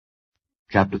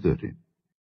Chapter 30.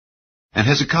 And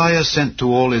Hezekiah sent to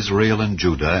all Israel and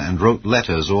Judah, and wrote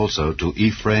letters also to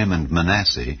Ephraim and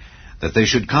Manasseh, that they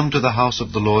should come to the house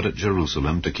of the Lord at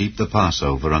Jerusalem to keep the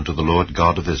Passover unto the Lord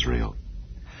God of Israel.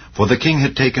 For the king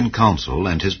had taken counsel,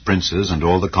 and his princes and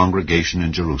all the congregation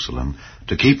in Jerusalem,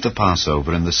 to keep the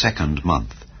Passover in the 2nd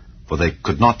month. For they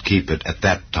could not keep it at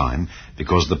that time,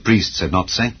 because the priests had not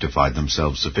sanctified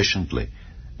themselves sufficiently,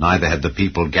 neither had the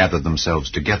people gathered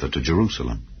themselves together to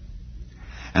Jerusalem.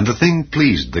 And the thing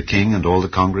pleased the king and all the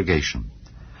congregation.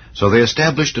 So they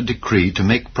established a decree to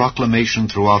make proclamation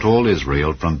throughout all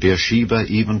Israel, from Beersheba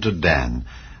even to Dan,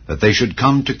 that they should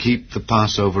come to keep the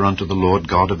Passover unto the Lord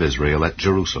God of Israel at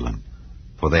Jerusalem.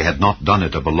 For they had not done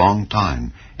it of a long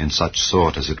time, in such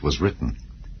sort as it was written.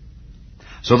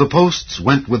 So the posts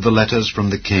went with the letters from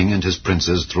the king and his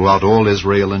princes throughout all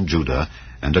Israel and Judah,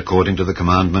 and according to the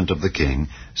commandment of the king,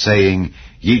 saying,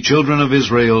 Ye children of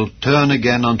Israel, turn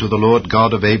again unto the Lord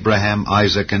God of Abraham,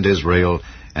 Isaac, and Israel,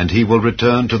 and he will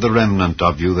return to the remnant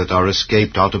of you that are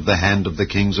escaped out of the hand of the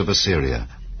kings of Assyria.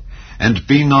 And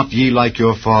be not ye like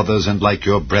your fathers and like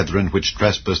your brethren, which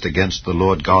trespassed against the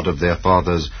Lord God of their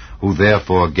fathers, who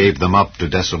therefore gave them up to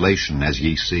desolation, as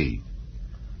ye see.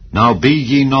 Now be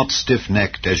ye not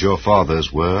stiff-necked as your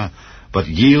fathers were, but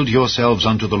yield yourselves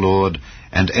unto the Lord,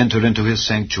 and enter into his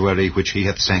sanctuary which he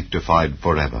hath sanctified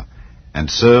forever, and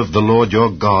serve the Lord your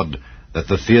God, that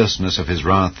the fierceness of his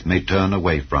wrath may turn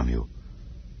away from you.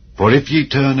 For if ye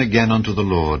turn again unto the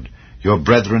Lord, your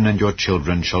brethren and your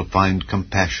children shall find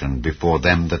compassion before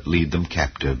them that lead them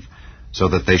captive, so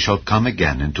that they shall come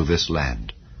again into this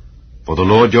land. For the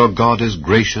Lord your God is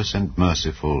gracious and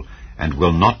merciful, and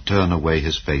will not turn away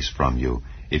his face from you,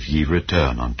 if ye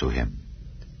return unto him.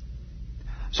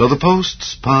 So the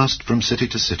posts passed from city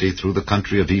to city through the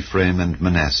country of Ephraim and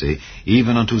Manasseh,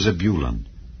 even unto Zebulun.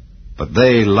 But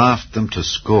they laughed them to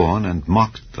scorn, and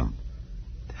mocked them.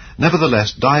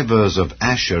 Nevertheless, divers of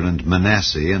Asher and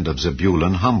Manasseh and of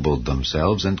Zebulun humbled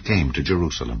themselves, and came to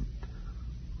Jerusalem.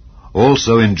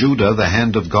 Also in Judah the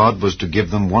hand of God was to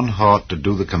give them one heart to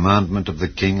do the commandment of the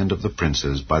king and of the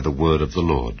princes by the word of the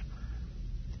Lord.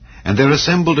 And there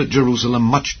assembled at Jerusalem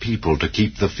much people to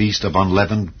keep the feast of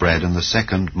unleavened bread in the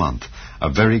 2nd month,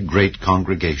 a very great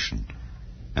congregation.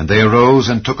 And they arose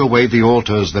and took away the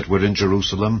altars that were in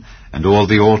Jerusalem, and all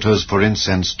the altars for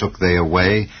incense took they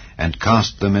away, and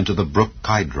cast them into the brook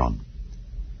Kidron.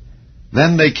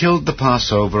 Then they killed the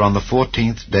Passover on the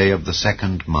 14th day of the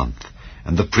 2nd month,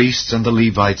 and the priests and the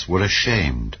Levites were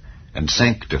ashamed, and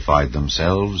sanctified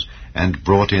themselves, and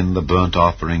brought in the burnt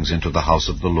offerings into the house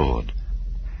of the Lord.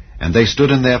 And they stood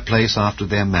in their place after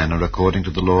their manner, according to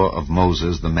the law of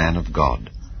Moses the man of God.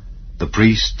 The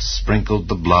priests sprinkled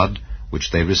the blood,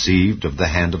 which they received of the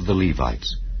hand of the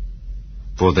Levites.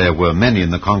 For there were many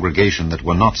in the congregation that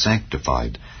were not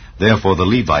sanctified. Therefore the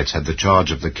Levites had the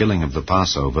charge of the killing of the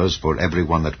Passovers for every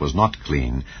one that was not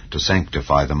clean, to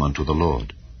sanctify them unto the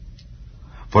Lord.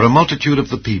 For a multitude of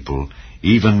the people,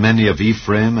 even many of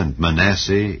Ephraim and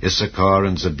Manasseh, Issachar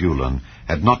and Zebulun,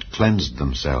 had not cleansed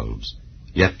themselves.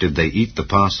 Yet did they eat the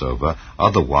Passover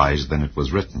otherwise than it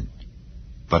was written.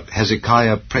 But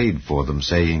Hezekiah prayed for them,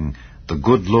 saying, The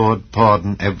good Lord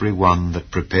pardon every one that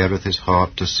prepareth his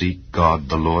heart to seek God,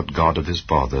 the Lord God of his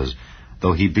fathers,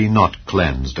 though he be not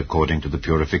cleansed according to the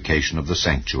purification of the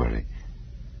sanctuary.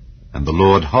 And the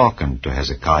Lord hearkened to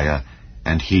Hezekiah,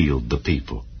 and healed the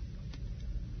people.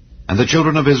 And the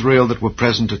children of Israel that were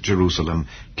present at Jerusalem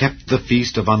kept the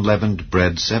feast of unleavened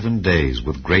bread 7 days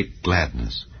with great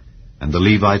gladness. And the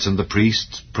Levites and the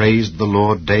priests praised the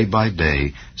Lord day by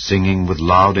day, singing with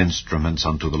loud instruments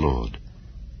unto the Lord.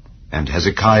 And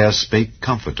Hezekiah spake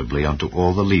comfortably unto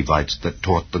all the Levites that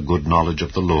taught the good knowledge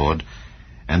of the Lord,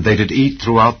 and they did eat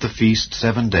throughout the feast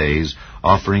 7 days,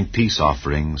 offering peace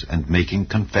offerings, and making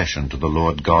confession to the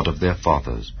Lord God of their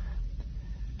fathers.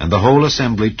 And the whole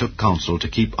assembly took counsel to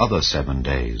keep other 7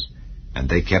 days, and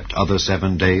they kept other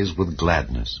 7 days with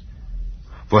gladness.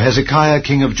 For Hezekiah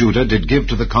king of Judah did give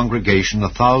to the congregation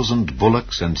 1,000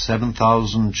 bullocks and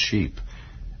 7,000 sheep,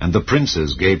 and the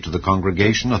princes gave to the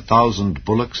congregation 1,000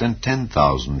 bullocks and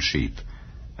 10,000 sheep,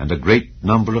 and a great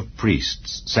number of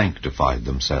priests sanctified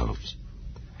themselves.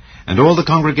 And all the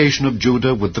congregation of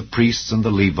Judah with the priests and the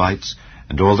Levites,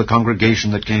 and all the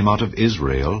congregation that came out of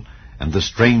Israel, and the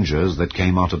strangers that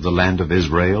came out of the land of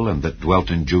Israel and that dwelt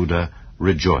in Judah,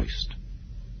 rejoiced.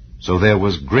 So there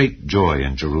was great joy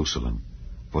in Jerusalem.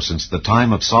 For since the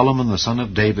time of Solomon the son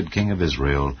of David king of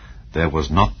Israel, there was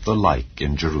not the like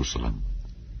in Jerusalem.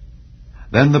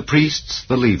 Then the priests,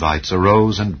 the Levites,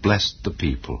 arose and blessed the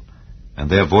people, and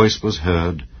their voice was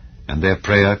heard, and their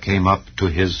prayer came up to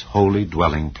his holy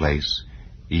dwelling place,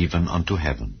 even unto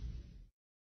heaven.